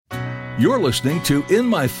You're listening to In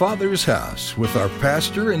My Father's House with our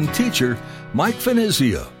pastor and teacher, Mike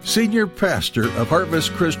Finizio, Senior Pastor of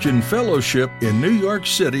Harvest Christian Fellowship in New York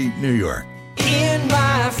City, New York. In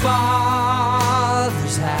my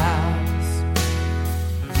Father's house,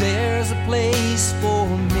 there's a place for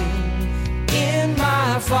me. In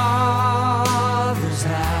my Father's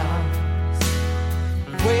house,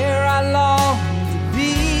 where I long to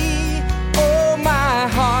be. Oh, my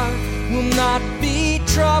heart will not be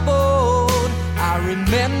troubled. I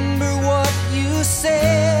remember what you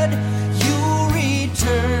said. You'll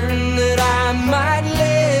return that I might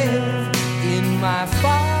live in my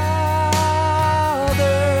Father's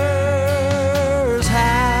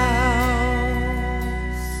house.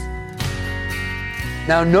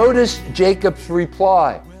 Now notice Jacob's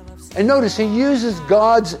reply. And notice he uses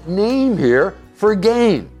God's name here for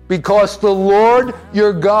gain. Because the Lord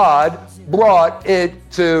your God brought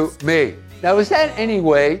it to me. Now, is that any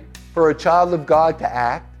way for a child of God to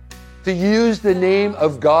act? To use the name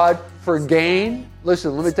of God for gain?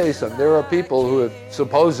 Listen, let me tell you something. There are people who have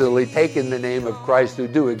supposedly taken the name of Christ who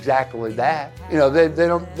do exactly that. You know, they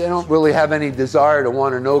don't really have any desire to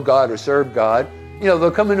want to know God or serve God. You know, they'll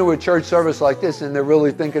come into a church service like this and they're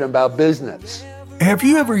really thinking about business. Have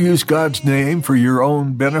you ever used God's name for your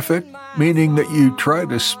own benefit, meaning that you try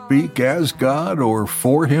to speak as God or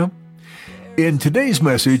for Him? In today's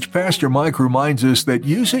message, Pastor Mike reminds us that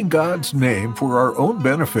using God's name for our own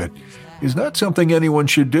benefit is not something anyone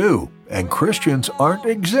should do, and Christians aren't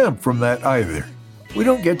exempt from that either. We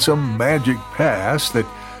don't get some magic pass that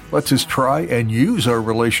lets us try and use our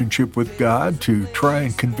relationship with God to try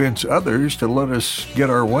and convince others to let us get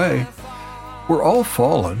our way. We're all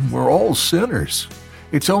fallen, we're all sinners.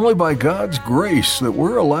 It's only by God's grace that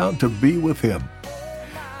we're allowed to be with Him.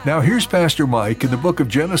 Now here's Pastor Mike in the book of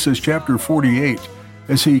Genesis chapter 48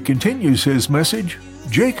 as he continues his message,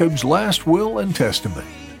 Jacob's Last Will and Testament.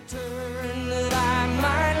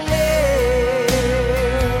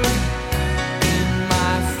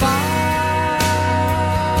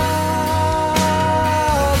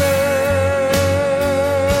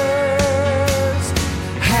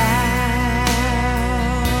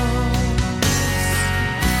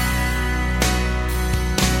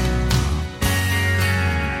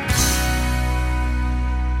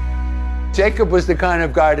 Jacob was the kind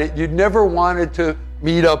of guy that you'd never wanted to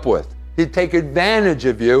meet up with. He'd take advantage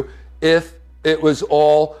of you if it was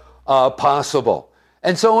all possible.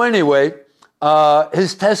 And so anyway,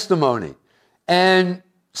 his testimony. And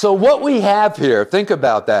so what we have here, think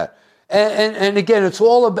about that. And again, it's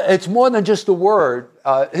more than just a word.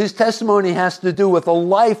 His testimony has to do with a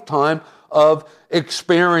lifetime of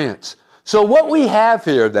experience. So what we have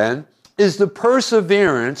here then is the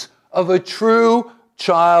perseverance of a true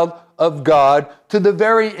child of God to the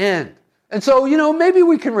very end. And so, you know, maybe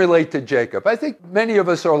we can relate to Jacob. I think many of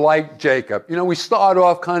us are like Jacob. You know, we start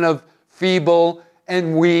off kind of feeble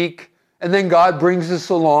and weak, and then God brings us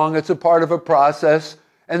along. It's a part of a process.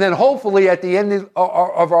 And then hopefully at the end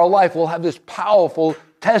of our life, we'll have this powerful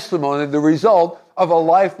testimony, the result of a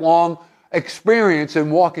lifelong experience in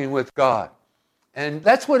walking with God. And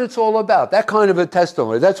that's what it's all about, that kind of a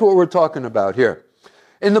testimony. That's what we're talking about here.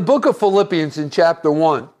 In the book of Philippians in chapter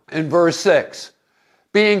 1, in verse 6,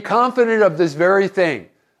 being confident of this very thing,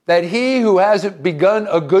 that he who hasn't begun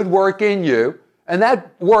a good work in you, and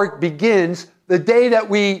that work begins the day that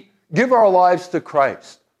we give our lives to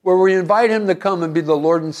Christ, where we invite Him to come and be the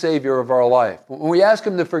Lord and Savior of our life, when we ask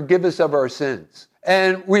Him to forgive us of our sins,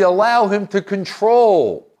 and we allow Him to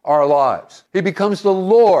control our lives. He becomes the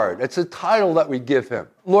Lord. It's a title that we give Him.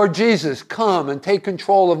 Lord Jesus, come and take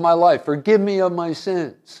control of my life. Forgive me of my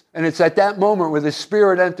sins. And it's at that moment where the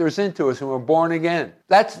Spirit enters into us and we're born again.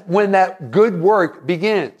 That's when that good work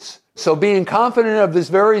begins. So being confident of this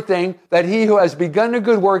very thing, that he who has begun a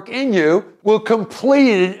good work in you will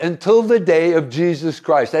complete it until the day of Jesus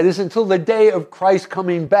Christ. That is, until the day of Christ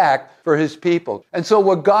coming back for His people. And so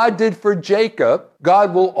what God did for Jacob,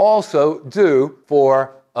 God will also do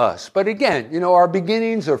for us. But again, you know, our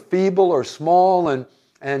beginnings are feeble or small, and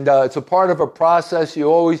it's a part of a process. You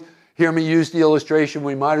always hear me use the illustration,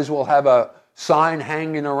 we might as well have a sign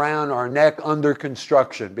hanging around our neck, under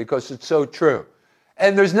construction, because it's so true.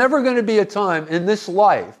 And there's never going to be a time in this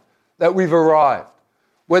life that we've arrived.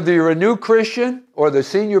 Whether you're a new Christian or the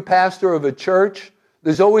senior pastor of a church,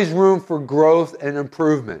 there's always room for growth and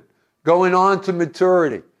improvement, going on to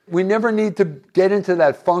maturity. We never need to get into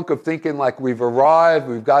that funk of thinking like we've arrived,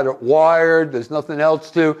 we've got it wired, there's nothing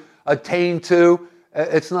else to attain to.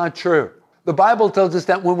 It's not true. The Bible tells us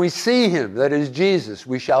that when we see Him, that is Jesus,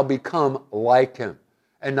 we shall become like Him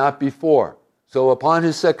and not before. So upon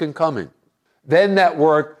His second coming, then that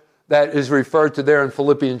work that is referred to there in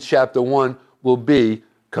Philippians chapter 1 will be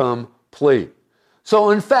complete.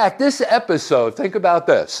 So in fact, this episode, think about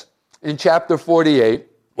this, in chapter 48,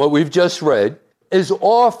 what we've just read, is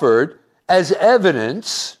offered as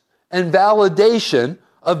evidence and validation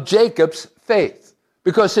of Jacob's faith.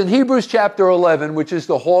 Because in Hebrews chapter 11, which is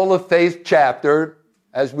the Hall of Faith chapter,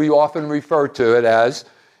 as we often refer to it as,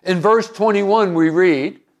 in verse 21 we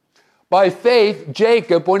read, by faith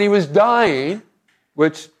Jacob, when he was dying,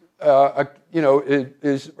 which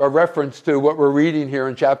is a reference to what we're reading here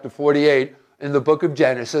in chapter 48 in the book of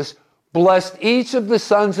Genesis, blessed each of the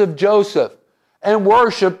sons of Joseph and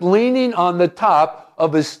worshiped leaning on the top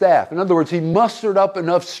of his staff. In other words, he mustered up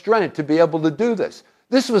enough strength to be able to do this.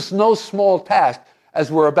 This was no small task,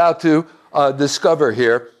 as we're about to discover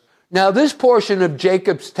here. Now, this portion of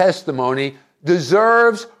Jacob's testimony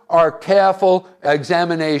deserves our careful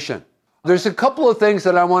examination. There's a couple of things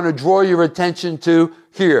that I want to draw your attention to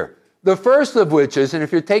here. The first of which is, and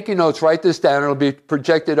if you're taking notes, write this down, it'll be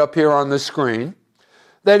projected up here on the screen,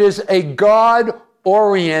 that is a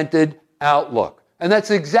God-oriented outlook. And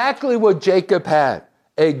that's exactly what Jacob had,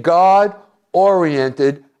 a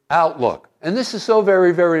God-oriented outlook. And this is so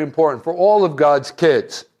very, very important for all of God's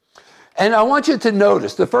kids. And I want you to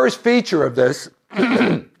notice, the first feature of this,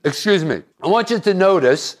 I want you to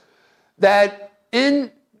notice that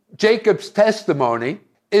in Jacob's testimony,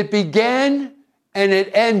 it began and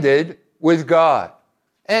it ended with God.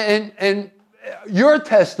 And your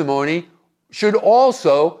testimony should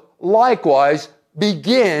also likewise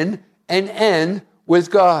begin and end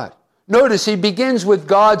with God. Notice he begins with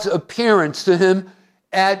God's appearance to him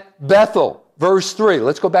at Bethel, verse 3.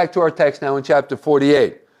 Let's go back to our text now in chapter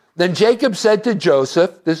 48. Then Jacob said to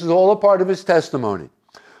Joseph, this is all a part of his testimony,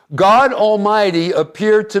 God Almighty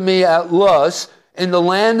appeared to me at Luz in the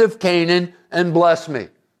land of Canaan and blessed me.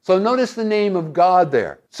 So notice the name of God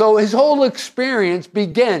there. So his whole experience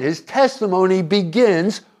began, his testimony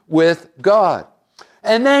begins with God.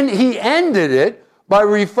 And then he ended it by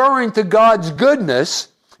referring to God's goodness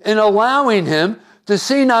in allowing him to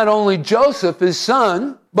see not only Joseph, his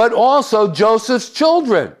son, but also Joseph's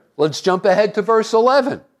children. Let's jump ahead to verse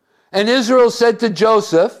 11. And Israel said to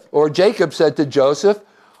Joseph, or Jacob said to Joseph,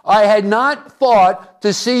 I had not thought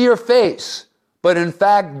to see your face, but in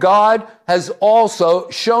fact God has also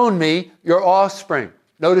shown me your offspring.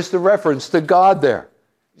 Notice the reference to God there.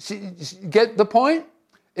 See, get the point?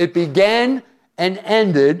 It began and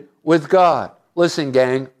ended with God. Listen,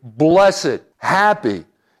 gang, blessed, happy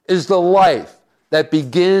is the life that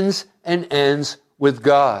begins and ends with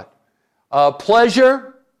God.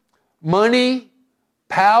 Pleasure, money,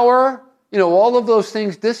 power, all of those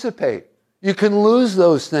things dissipate. You can lose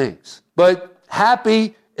those things. But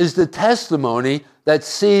happy is the testimony that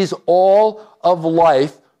sees all of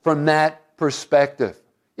life from that perspective.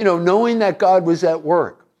 Knowing that God was at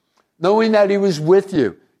work, knowing that he was with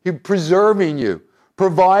you, he preserving you,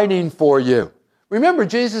 providing for you. Remember,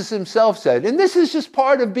 Jesus himself said, and this is just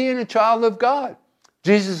part of being a child of God.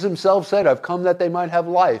 Jesus himself said, I've come that they might have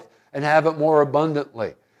life and have it more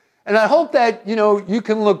abundantly. And I hope that, you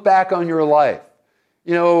can look back on your life,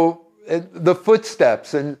 the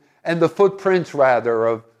footsteps and the footprints,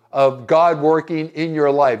 rather, of God working in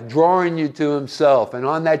your life, drawing you to himself. And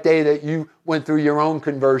on that day that you went through your own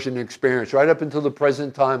conversion experience, right up until the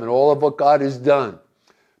present time, and all of what God has done,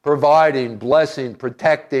 providing, blessing,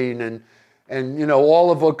 protecting, and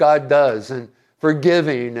all of what God does, and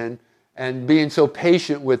forgiving, and being so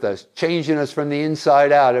patient with us, changing us from the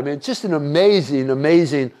inside out. I mean, it's just an amazing,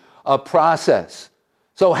 amazing process.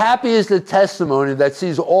 So happy is the testimony that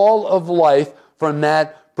sees all of life from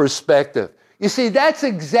that perspective. You see, that's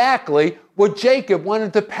exactly what Jacob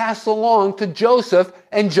wanted to pass along to Joseph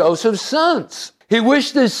and Joseph's sons. He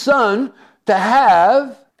wished his son to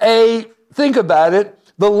have think about it,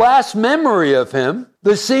 the last memory of him,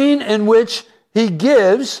 the scene in which he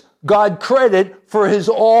gives God credit for his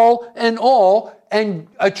all and all and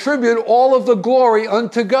attribute all of the glory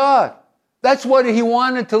unto God. That's what he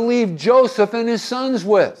wanted to leave Joseph and his sons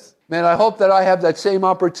with. Man, I hope that I have that same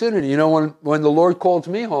opportunity. When the Lord calls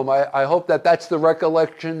me home, I hope that that's the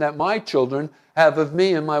recollection that my children have of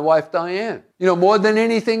me and my wife, Diane. More than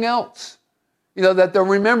anything else. That they'll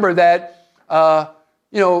remember that,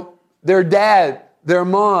 their dad, their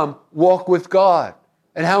mom walked with God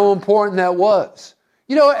and how important that was.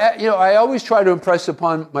 I always try to impress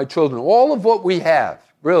upon my children, all of what we have,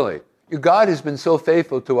 really, God has been so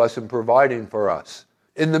faithful to us in providing for us.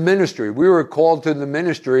 In the ministry, we were called to the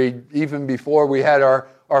ministry even before we had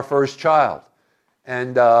our first child.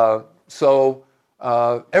 And so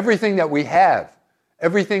everything that we have,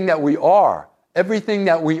 everything that we are, everything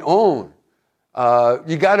that we own,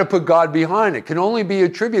 You got to put God behind it. Can only be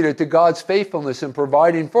attributed to God's faithfulness in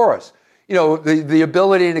providing for us. You know, the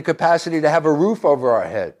ability and the capacity to have a roof over our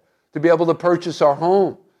head, to be able to purchase our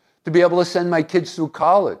home, to be able to send my kids through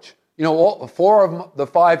college. You know, 4 of the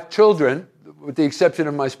 5 children, with the exception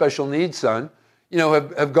of my special needs son, you know,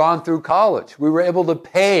 have gone through college. We were able to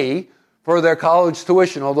pay for their college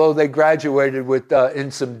tuition, although they graduated with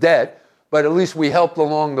in some debt, but at least we helped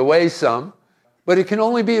along the way some. But it can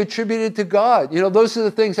only be attributed to God. You know, those are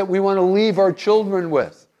the things that we want to leave our children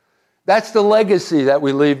with. That's the legacy that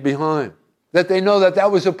we leave behind, that they know that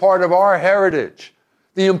that was a part of our heritage,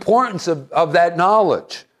 the importance of that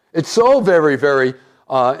knowledge. It's so very, very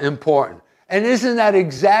important. And isn't that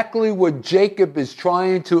exactly what Jacob is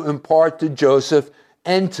trying to impart to Joseph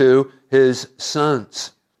and to his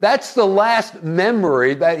sons? That's the last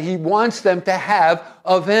memory that he wants them to have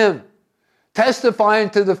of him, testifying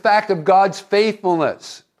to the fact of God's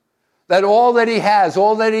faithfulness, that all that he has,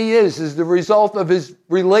 all that he is the result of his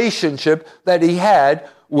relationship that he had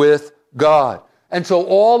with God. And so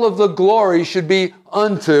all of the glory should be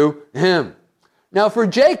unto him. Now for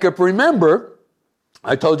Jacob, remember,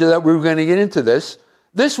 I told you that we were going to get into this.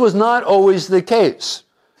 This was not always the case.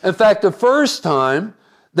 In fact, the first time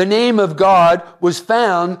the name of God was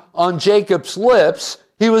found on Jacob's lips,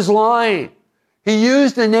 he was lying. He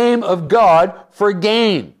used the name of God for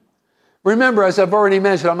gain. Remember, as I've already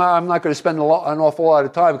mentioned, I'm not going to spend an awful lot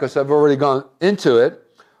of time because I've already gone into it,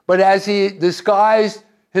 but as he disguised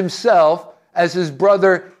himself as his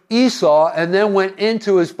brother Esau and then went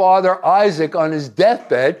into his father Isaac on his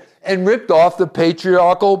deathbed and ripped off the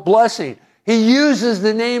patriarchal blessing. He uses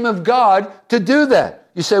the name of God to do that.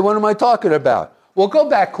 You say, what am I talking about? Well, go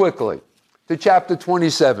back quickly to chapter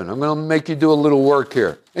 27. I'm going to make you do a little work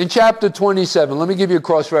here. In chapter 27, let me give you a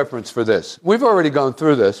cross-reference for this. We've already gone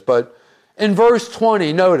through this, but in verse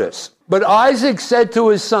 20, notice, but Isaac said to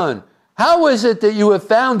his son, how is it that you have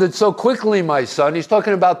found it so quickly, my son? He's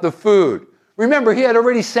talking about the food. Remember, he had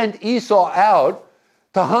already sent Esau out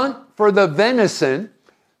to hunt for the venison,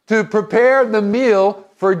 to prepare the meal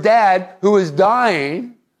for Dad, who is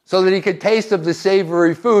dying, so that he could taste of the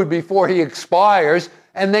savory food before he expires,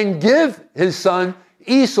 and then give his son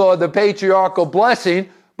Esau the patriarchal blessing.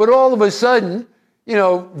 But all of a sudden, you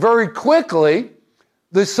know, very quickly,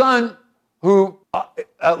 the son who,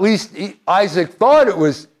 at least Isaac thought it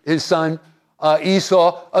was his son,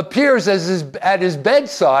 Esau, appears at his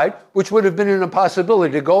bedside, which would have been an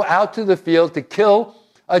impossibility, to go out to the field to kill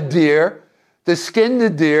a deer, to skin the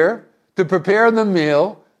deer, to prepare the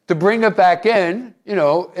meal, to bring it back in, you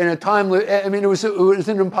know, in a timely, I mean, it was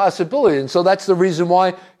an impossibility. And so that's the reason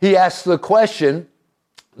why he asks the question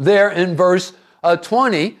there in verse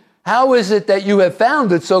 20, how is it that you have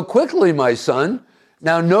found it so quickly, my son?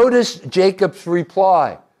 Now notice Jacob's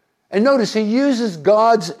reply. And notice he uses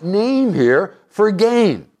God's name here for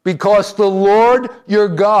gain, because the Lord your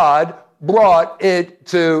God brought it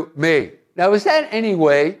to me. Now, is that any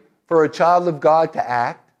way for a child of God to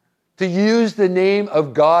act? To use the name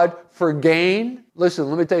of God for gain? Listen,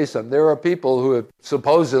 let me tell you something. There are people who have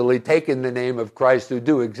supposedly taken the name of Christ who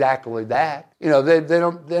do exactly that. You know, they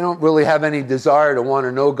don't really have any desire to want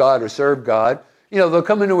to know God or serve God. You know, they'll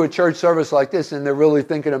come into a church service like this and they're really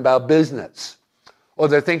thinking about business. Or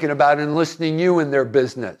they're thinking about enlisting you in their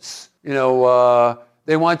business. You know,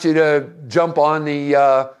 they want you to jump on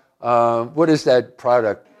the, what is that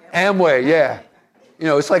product? Amway, yeah. You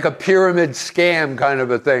know, it's like a pyramid scam kind of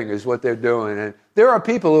a thing is what they're doing. And there are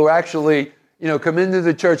people who actually, you know, come into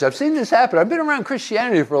the church. I've seen this happen. I've been around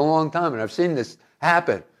Christianity for a long time, and I've seen this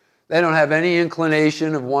happen. They don't have any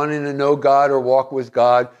inclination of wanting to know God or walk with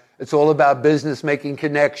God. It's all about business, making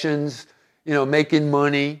connections, you know, making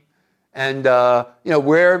money. And, you know,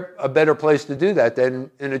 where a better place to do that than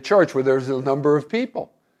in a church where there's a number of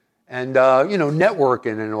people and, you know,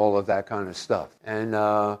 networking and all of that kind of stuff. And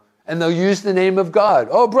they'll use the name of God.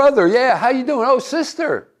 Oh, brother, yeah, how you doing? Oh,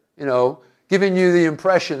 sister, you know, giving you the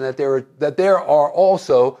impression that there are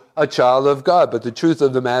also a child of God. But the truth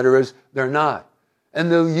of the matter is they're not.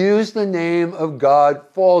 And they'll use the name of God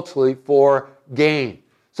falsely for gain.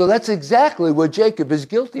 So that's exactly what Jacob is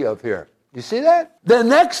guilty of here. You see that? The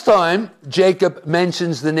next time Jacob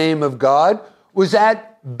mentions the name of God was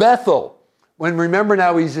at Bethel. When, remember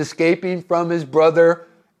now, he's escaping from his brother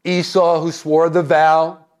Esau, who swore the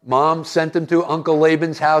vow. Mom sent him to Uncle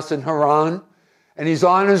Laban's house in Haran. And he's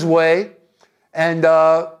on his way. And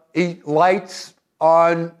he lights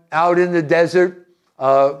on out in the desert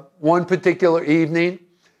one particular evening.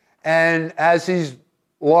 And as he's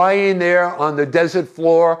lying there on the desert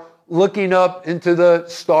floor, looking up into the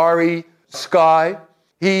starry sky,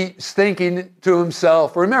 he's thinking to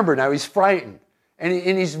himself, remember now, he's frightened.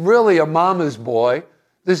 and he's really a mama's boy.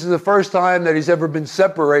 This is the first time that he's ever been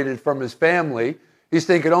separated from his family. He's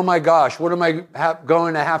thinking, oh my gosh, what am I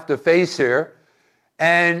going to have to face here?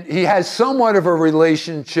 And he has somewhat of a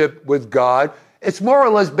relationship with God. It's more or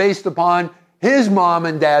less based upon his mom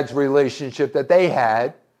and dad's relationship that they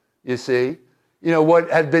had, you see. You know, what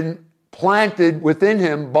had been planted within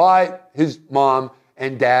him by his mom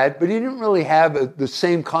and dad, but he didn't really have the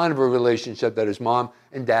same kind of a relationship that his mom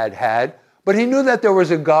and dad had. But he knew that there was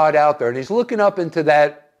a God out there, and he's looking up into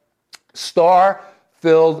that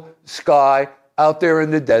star-filled sky out there in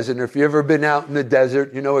the desert. And if you've ever been out in the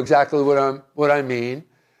desert, you know exactly what I mean.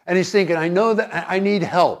 And he's thinking, I know that I need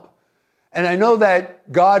help. And I know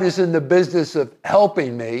that God is in the business of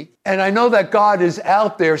helping me. And I know that God is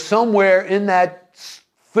out there somewhere in that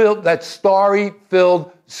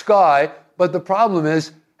starry-filled sky. But the problem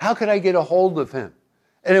is, how could I get a hold of him?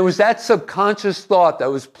 And it was that subconscious thought that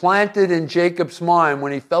was planted in Jacob's mind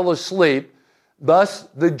when he fell asleep, thus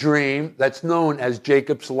the dream that's known as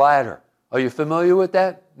Jacob's ladder. Are you familiar with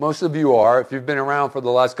that? Most of you are. If you've been around for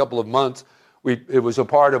the last couple of months, it was a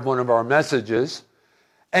part of one of our messages.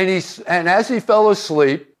 And as he fell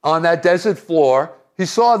asleep on that desert floor, he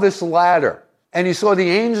saw this ladder. And he saw the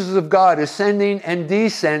angels of God ascending and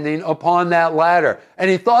descending upon that ladder. And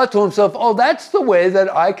he thought to himself, oh, that's the way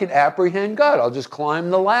that I can apprehend God. I'll just climb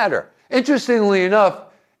the ladder. Interestingly enough,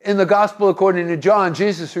 in the Gospel according to John,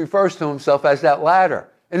 Jesus refers to himself as that ladder.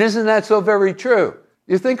 And isn't that so very true?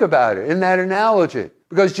 You think about it in that analogy.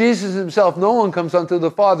 Because Jesus himself, no one comes unto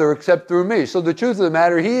the Father except through me. So the truth of the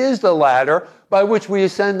matter, he is the ladder by which we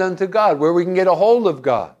ascend unto God, where we can get a hold of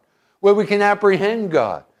God, where we can apprehend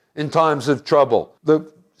God in times of trouble.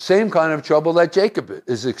 The same kind of trouble that Jacob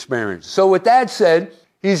is experiencing. So with that said,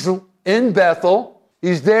 he's in Bethel.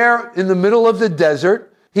 He's there in the middle of the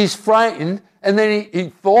desert. He's frightened. And then he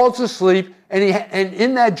falls asleep. And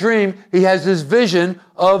in that dream, he has this vision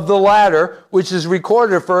of the ladder, which is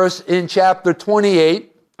recorded for us in chapter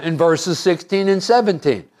 28 and verses 16 and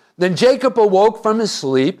 17. Then Jacob awoke from his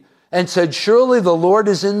sleep and said, surely the Lord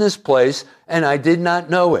is in this place, and I did not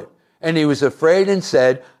know it. And he was afraid and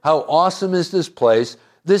said, how awesome is this place?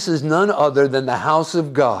 This is none other than the house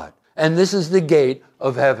of God, and this is the gate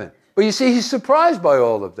of heaven. But you see, he's surprised by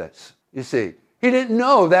all of this. You see, he didn't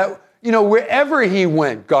know that, wherever he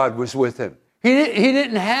went, God was with him. He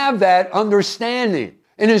didn't have that understanding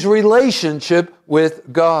in his relationship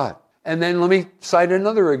with God. And then let me cite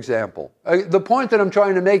another example. The point that I'm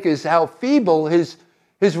trying to make is how feeble his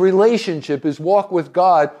relationship, his walk with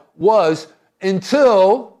God was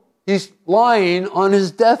until he's lying on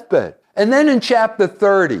his deathbed. And then in chapter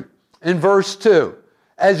 30, in verse 2,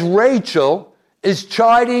 as Rachel is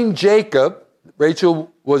chiding Jacob,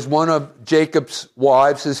 Rachel was one of Jacob's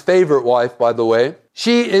wives, his favorite wife, by the way.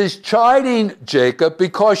 She is chiding Jacob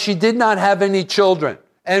because she did not have any children.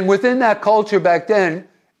 And within that culture back then,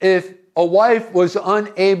 if a wife was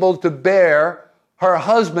unable to bear her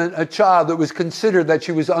husband a child, it was considered that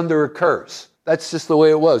she was under a curse. That's just the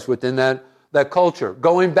way it was within that culture.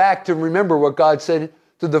 Going back to remember what God said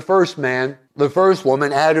to the first man, the first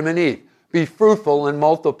woman, Adam and Eve, be fruitful and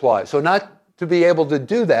multiply. So not to be able to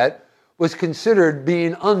do that was considered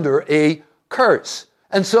being under a curse.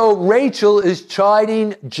 And so Rachel is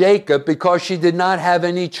chiding Jacob because she did not have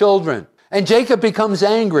any children. And Jacob becomes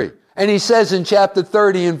angry. And he says in chapter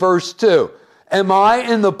 30 in verse 2, am I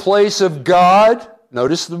in the place of God?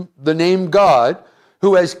 Notice the name God,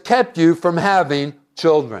 who has kept you from having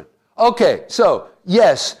children. Okay, so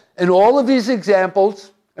yes, in all of these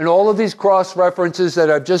examples and all of these cross-references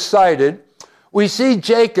that I've just cited, we see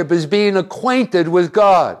Jacob as being acquainted with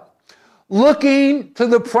God, looking to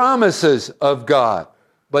the promises of God.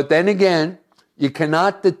 But then again, you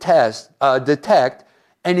cannot detect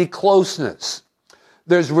any closeness.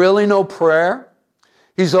 There's really no prayer.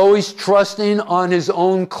 He's always trusting on his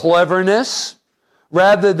own cleverness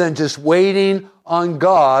rather than just waiting on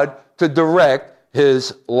God to direct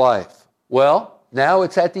his life. Well, now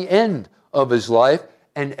it's at the end of his life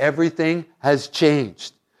and everything has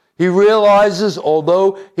changed. He realizes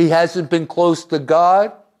although he hasn't been close to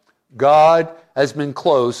God, God has been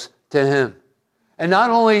close to him. And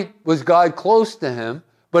not only was God close to him,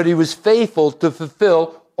 but he was faithful to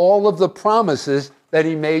fulfill all of the promises that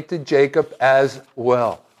he made to Jacob as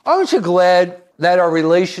well. Aren't you glad that our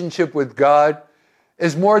relationship with God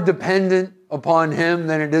is more dependent upon him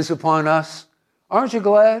than it is upon us? Aren't you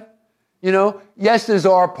glad? Yes, there's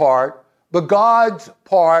our part, but God's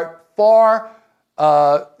part far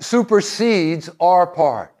supersedes our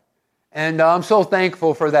part. And I'm so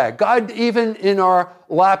thankful for that. God, even in our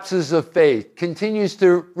lapses of faith, continues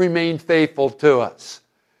to remain faithful to us.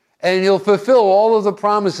 And he'll fulfill all of the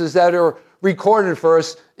promises that are recorded for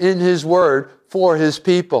us in his word for his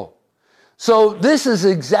people. So this is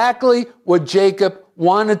exactly what Jacob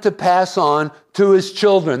wanted to pass on to his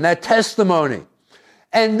children, that testimony.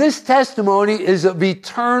 And this testimony is of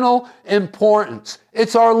eternal importance.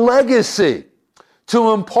 It's our legacy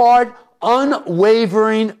to impart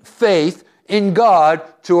unwavering faith in God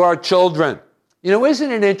to our children. You know,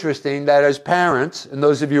 isn't it interesting that as parents, and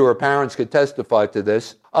those of you who are parents could testify to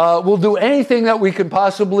this, we'll do anything that we can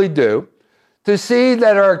possibly do to see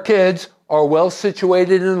that our kids are well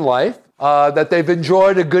situated in life, that they've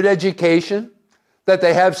enjoyed a good education, that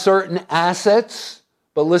they have certain assets.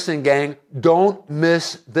 But listen, gang, don't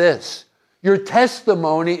miss this. Your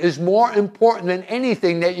testimony is more important than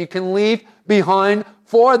anything that you can leave behind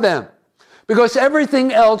for them, because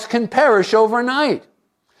everything else can perish overnight.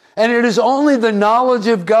 And it is only the knowledge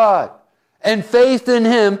of God and faith in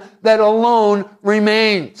him that alone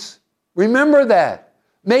remains. Remember that.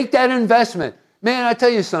 Make that investment. Man, I tell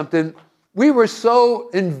you something. We were so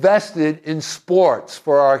invested in sports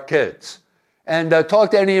for our kids. And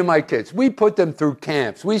talk to any of my kids. We put them through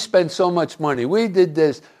camps. We spent so much money. We did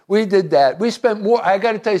this. We did that. We spent more. I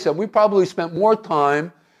got to tell you something. We probably spent more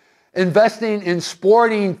time investing in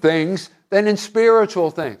sporting things than in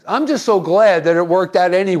spiritual things. I'm just so glad that it worked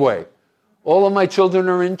out anyway. All of my children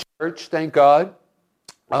are in church, thank God.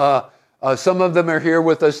 Some of them are here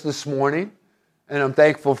with us this morning, and I'm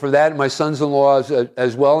thankful for that. My sons-in-law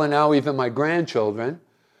as well, and now even my grandchildren.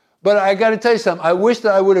 But I got to tell you something. I wish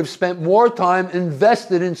that I would have spent more time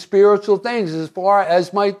invested in spiritual things as far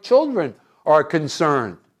as my children are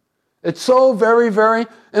concerned. It's so very, very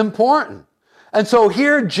important. And so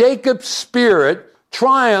here Jacob's spirit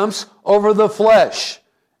triumphs over the flesh,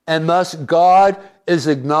 and thus God is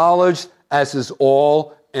acknowledged as his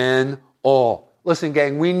all in all. Listen,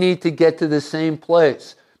 gang, we need to get to the same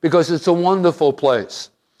place because it's a wonderful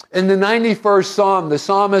place. In the 91st Psalm, the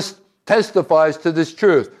psalmist testifies to this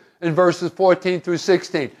truth. In verses 14 through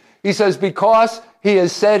 16. He says, because he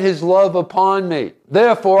has set his love upon me,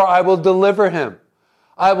 therefore I will deliver him.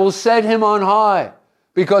 I will set him on high,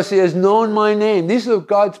 because he has known my name. These are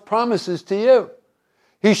God's promises to you.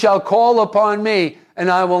 He shall call upon me,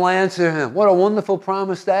 and I will answer him. What a wonderful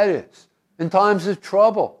promise that is. In times of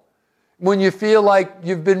trouble, when you feel like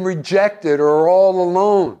you've been rejected or all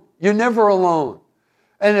alone, you're never alone.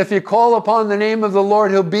 And if you call upon the name of the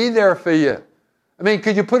Lord, he'll be there for you. I mean,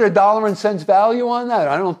 could you put $1 and cents value on that?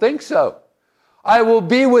 I don't think so. I will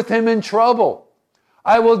be with him in trouble.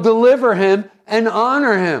 I will deliver him and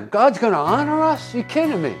honor him. God's going to honor us? You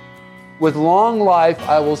kidding me? With long life,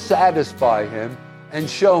 I will satisfy him and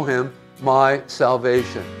show him my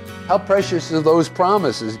salvation. How precious are those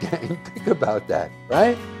promises, gang? Think about that,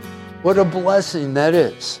 right? What a blessing that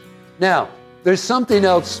is. Now, there's something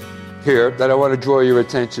else here that I want to draw your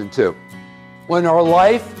attention to. When our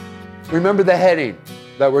life, remember the heading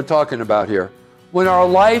that we're talking about here. When our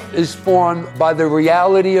life is formed by the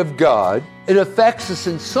reality of God, it affects us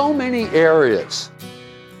in so many areas.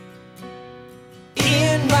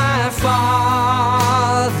 In my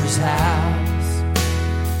Father's house,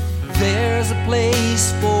 there's a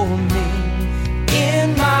place for me.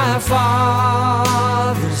 In my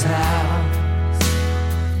Father's house,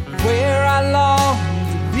 where I long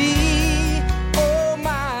to be.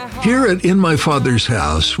 Here at In My Father's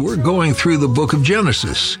House, we're going through the book of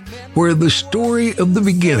Genesis, where the story of the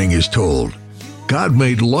beginning is told. God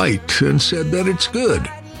made light and said that it's good.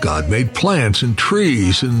 God made plants and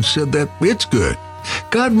trees and said that it's good.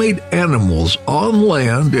 God made animals on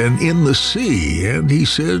land and in the sea, and he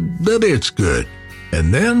said that it's good.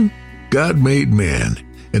 And then God made man,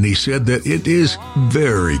 and he said that it is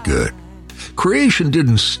very good. Creation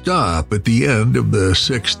didn't stop at the end of the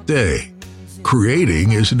sixth day.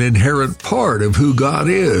 Creating is an inherent part of who God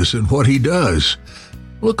is and what he does.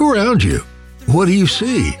 Look around you. What do you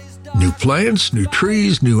see? New plants, new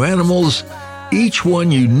trees, new animals, each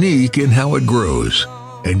one unique in how it grows.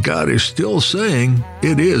 And God is still saying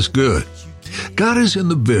it is good. God is in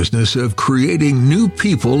the business of creating new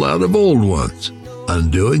people out of old ones,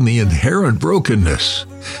 undoing the inherent brokenness.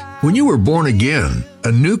 When you were born again,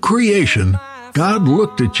 a new creation, God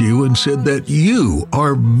looked at you and said that you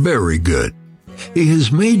are very good. He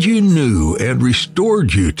has made you new and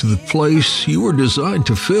restored you to the place you were designed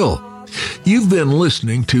to fill. You've been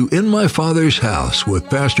listening to In My Father's House with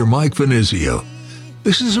Pastor Mike Venizio.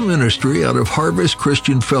 This is a ministry out of Harvest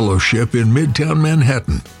Christian Fellowship in Midtown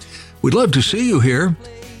Manhattan. We'd love to see you here.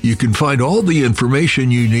 You can find all the information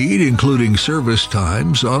you need, including service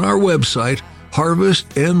times, on our website,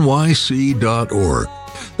 harvestnyc.org.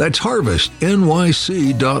 That's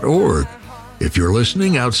harvestnyc.org. If you're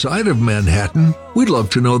listening outside of Manhattan, we'd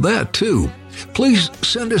love to know that too. Please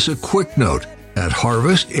send us a quick note at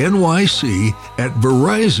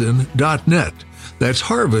harvestnyc@verizon.net. That's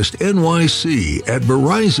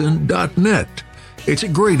harvestnyc@verizon.net. It's a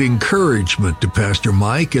great encouragement to Pastor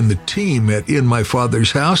Mike and the team at In My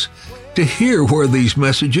Father's House to hear where these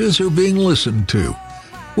messages are being listened to.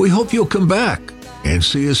 We hope you'll come back and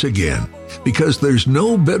see us again, because there's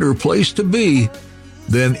no better place to be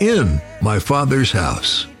than in my Father's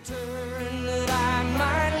house.